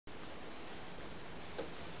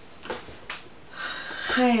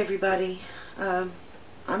Hi everybody. Um,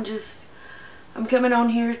 I'm coming on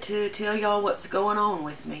here to tell y'all what's going on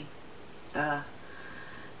with me.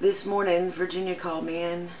 This morning Virginia called me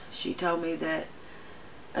and she told me that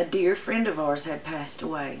a dear friend of ours had passed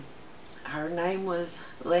away. Her name was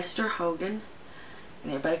Lester Hogan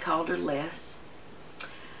and everybody called her Les.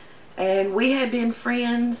 And we had been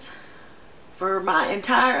friends for my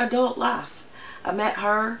entire adult life. I met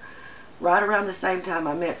her right around the same time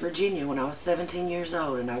I met Virginia when I was 17 years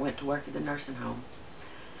old and I went to work at the nursing home.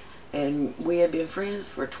 And we have been friends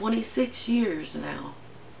for 26 years now.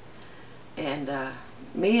 And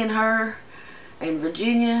me and her and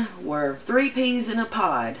Virginia were three peas in a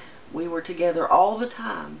pod. We were together all the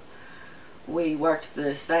time. We worked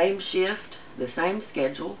the same shift, the same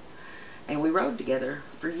schedule, and we rode together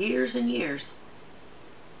for years and years.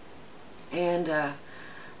 And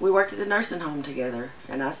we worked at the nursing home together,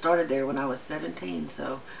 and I started there when I was 17,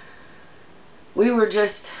 so we were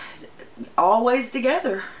just always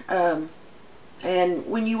together. And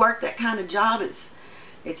when you work that kind of job,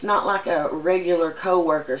 it's not like a regular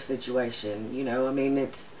co-worker situation, you know. I mean,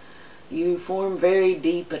 you form very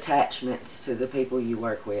deep attachments to the people you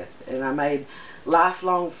work with, and I made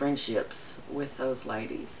lifelong friendships with those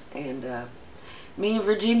ladies. And me and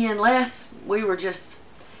Virginia and Les, we were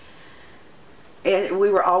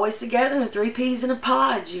always together, and three peas in a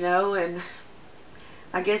pod, you know. And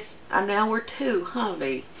I guess now we're two, huh,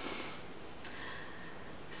 V?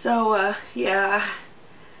 So yeah,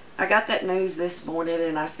 I got that news this morning,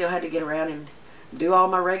 and I still had to get around and do all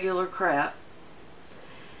my regular crap.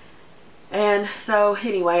 And so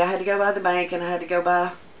anyway, I had to go by the bank, and I had to go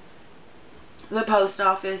by the post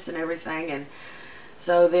office and everything. And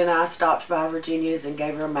so then I stopped by Virginia's and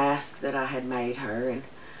gave her a mask that I had made her, and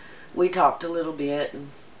we talked a little bit.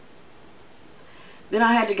 And then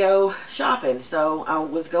I had to go shopping, so I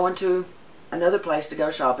was going to another place to go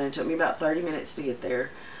shopping. It took me about 30 minutes to get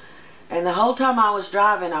there. And the whole time I was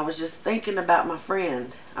driving, I was just thinking about my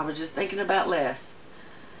friend. I was just thinking about Les.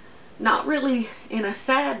 Not really in a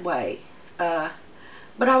sad way,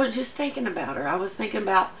 but I was just thinking about her. I was thinking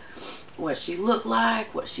about what she looked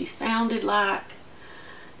like, what she sounded like,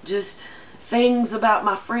 just things about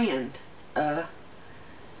my friend.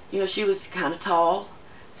 You know, she was kind of tall,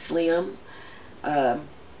 slim.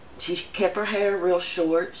 She kept her hair real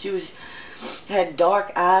short. She had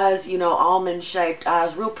dark eyes, you know, almond-shaped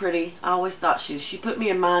eyes, real pretty. I always thought she put me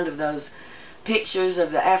in mind of those pictures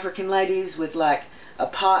of the African ladies with like a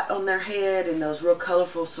pot on their head and those real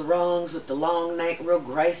colorful sarongs with the long neck, real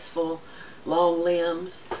graceful, long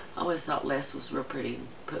limbs. I always thought Les was real pretty and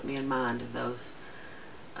put me in mind of those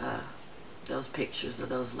pictures of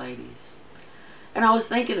those ladies. And I was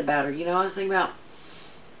thinking about her, you know. I was thinking about,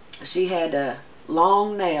 she had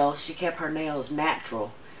long nails. She kept her nails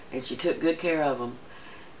natural, and she took good care of them.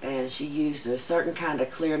 And she used a certain kind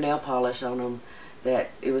of clear nail polish on them that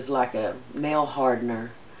it was like a nail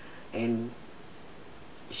hardener. And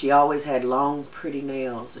she always had long, pretty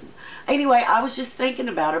nails. And anyway, I was just thinking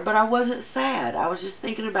about her, but I wasn't sad. I was just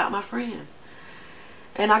thinking about my friend.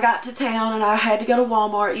 And I got to town, and I had to go to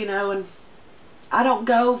Walmart, you know, and I don't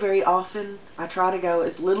go very often. I try to go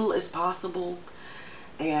as little as possible.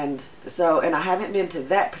 And I haven't been to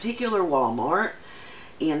that particular Walmart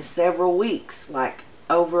in several weeks, like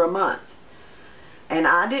over a month. And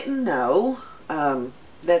I didn't know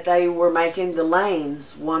that they were making the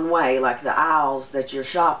lanes one way, like the aisles that you're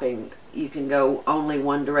shopping, you can go only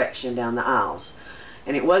one direction down the aisles.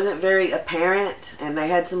 And it wasn't very apparent, and they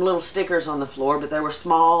had some little stickers on the floor, but they were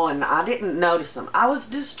small, and I didn't notice them. I was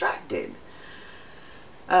distracted.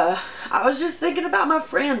 I was just thinking about my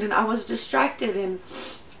friend, and I was distracted, and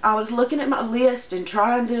I was looking at my list and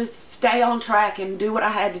trying to stay on track and do what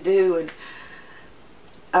I had to do. And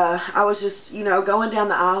I was just, you know, going down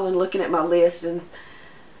the aisle and looking at my list, and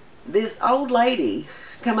this old lady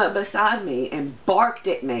come up beside me and barked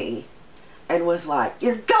at me and was like,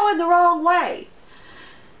 "You're going the wrong way."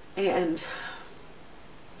 And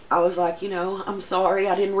I was like, you know, I'm sorry,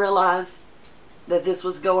 I didn't realize that this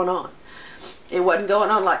was going on. It wasn't going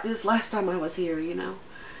on like this last time I was here, you know.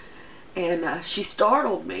 And she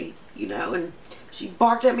startled me, you know, and she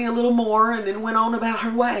barked at me a little more and then went on about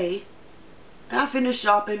her way. And I finished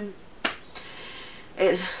shopping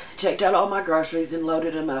and checked out all my groceries and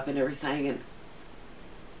loaded them up and everything. And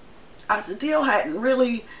I still hadn't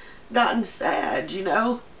really gotten sad, you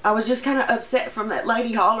know. I was just kind of upset from that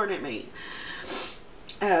lady hollering at me.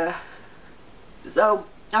 So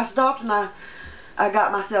I stopped, and I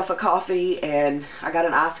got myself a coffee, and I got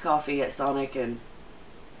an iced coffee at Sonic, and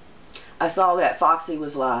I saw that Foxy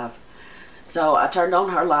was live. So I turned on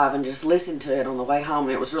her live and just listened to it on the way home.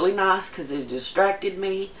 It was really nice because it distracted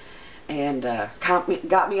me and got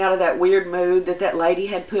me out of that weird mood that lady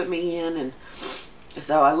had put me in. And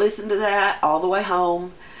so I listened to that all the way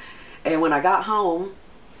home. And when I got home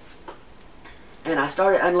and I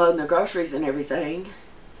started unloading the groceries and everything,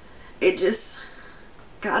 it just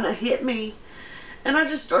kind of hit me. And I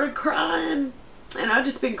just started crying. And I've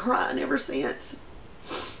just been crying ever since.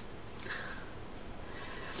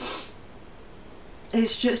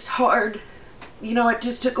 It's just hard. You know, it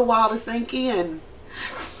just took a while to sink in.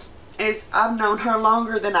 I've known her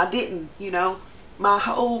longer than I didn't, you know, my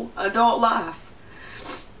whole adult life.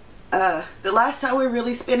 The last time we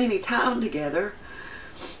really spent any time together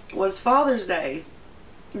was Father's Day.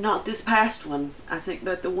 Not this past one, I think,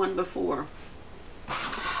 but the one before.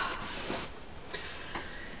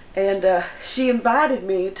 And she invited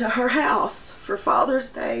me to her house for Father's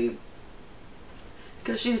Day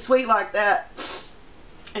because she's sweet like that.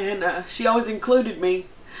 And she always included me.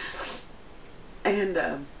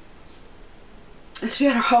 And she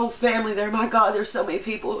had her whole family there. My God, there's so many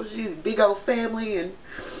people. She's a big old family. And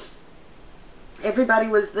everybody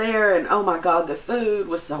was there. And oh my God, the food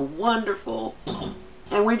was so wonderful.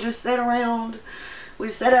 And we just sat around. We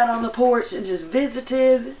sat out on the porch and just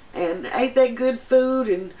visited. And ate that good food.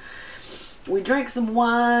 And we drank some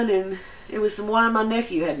wine. And it was some wine my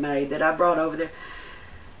nephew had made that I brought over there.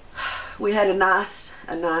 We had a nice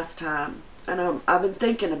time, and I've been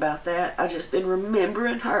thinking about that. I've just been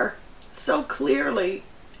remembering her so clearly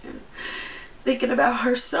and thinking about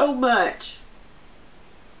her so much.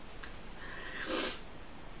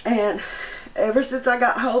 And ever since I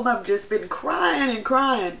got home, I've just been crying and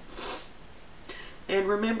crying and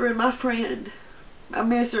remembering my friend. I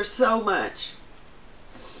miss her so much.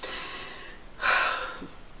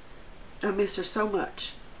 I miss her so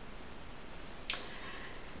much.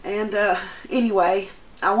 And anyway,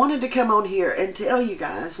 I wanted to come on here and tell you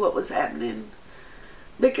guys what was happening,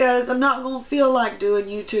 because I'm not going to feel like doing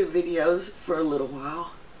YouTube videos for a little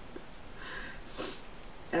while.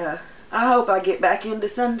 I hope I get back into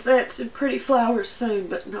sunsets and pretty flowers soon,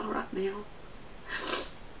 but not right now.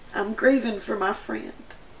 I'm grieving for my friend.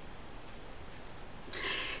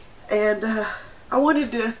 And I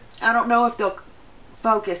wanted to, I don't know if they'll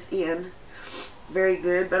focus in very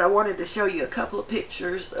good, but I wanted to show you a couple of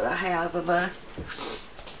pictures that I have of us.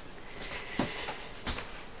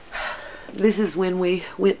 This is when we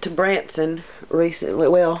went to Branson recently.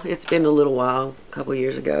 Well, it's been a little while, a couple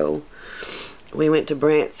years ago. We went to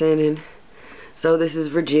Branson, and so this is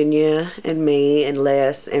Virginia and me and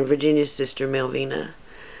Les and Virginia's sister Melvina.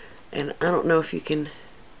 And I don't know if you can,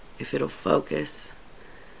 if it'll focus,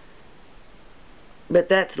 but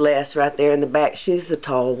that's Les right there in the back. She's the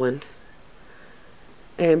tall one.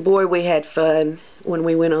 And boy, we had fun when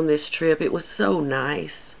we went on this trip. It was so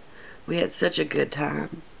nice. We had such a good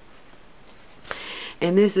time.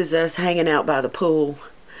 And this is us hanging out by the pool.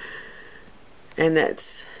 And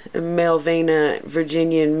that's Melvina,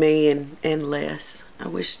 Virginia, and me, and Les. I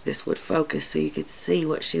wish this would focus so you could see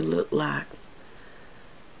what she looked like.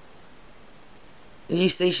 You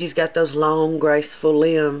see she's got those long, graceful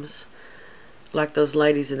limbs, like those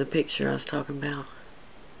ladies in the picture I was talking about.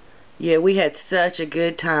 Yeah, we had such a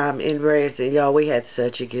good time in Branson. Y'all, we had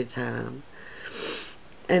such a good time.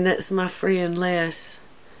 And that's my friend Les.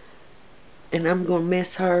 And I'm going to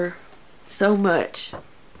miss her so much.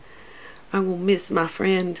 I'm going to miss my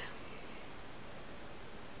friend.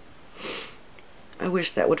 I wish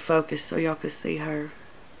that would focus so y'all could see her.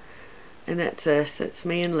 And that's us. That's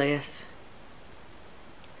me and Les.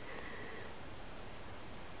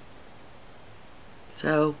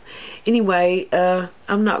 So, anyway,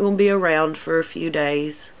 I'm not going to be around for a few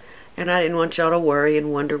days. And I didn't want y'all to worry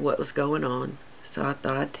and wonder what was going on. So I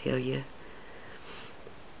thought I'd tell you.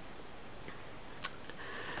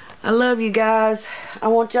 I love you guys. I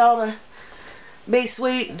want y'all to be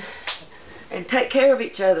sweet and take care of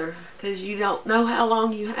each other. Because you don't know how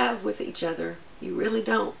long you have with each other. You really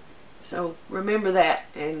don't. So, remember that.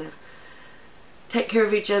 And take care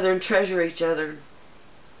of each other and treasure each other.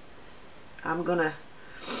 I'm going to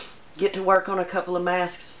get to work on a couple of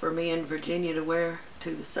masks for me and Virginia to wear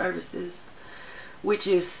to the services, which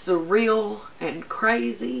is surreal and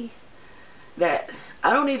crazy that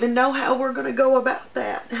I don't even know how we're going to go about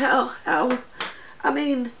that. I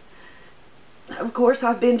mean, of course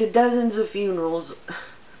I've been to dozens of funerals.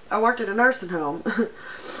 I worked at a nursing home.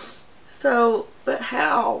 So, but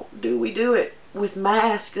how do we do it with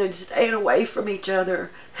masks and staying away from each other?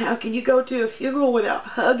 How can you go to a funeral without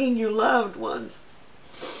hugging your loved ones?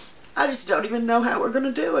 I just don't even know how we're going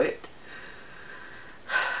to do it.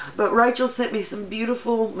 But Rachel sent me some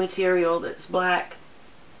beautiful material that's black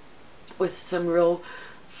with some real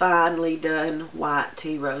finely done white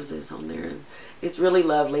tea roses on there. And it's really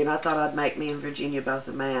lovely, and I thought I'd make me and Virginia both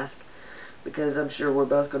a mask because I'm sure we're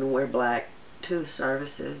both going to wear black to the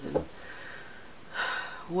services. And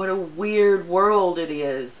what a weird world it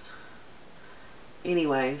is.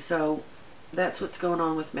 Anyway, so that's what's going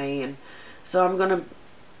on with me. And so I'm going to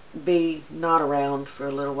be not around for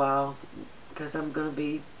a little while because I'm going to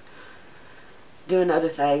be doing other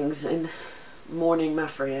things and mourning my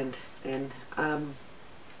friend, and I'm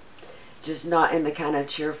just not in the kind of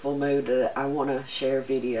cheerful mood that I want to share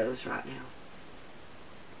videos right now.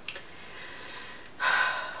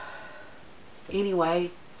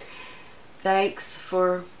 Anyway, thanks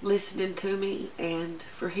for listening to me and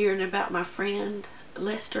for hearing about my friend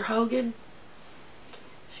Lester Hogan.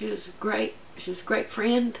 She was a great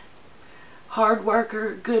friend, hard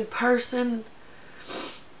worker, good person.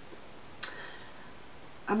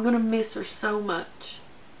 I'm gonna miss her so much.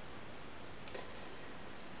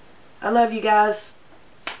 I love you guys.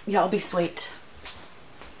 Y'all be sweet.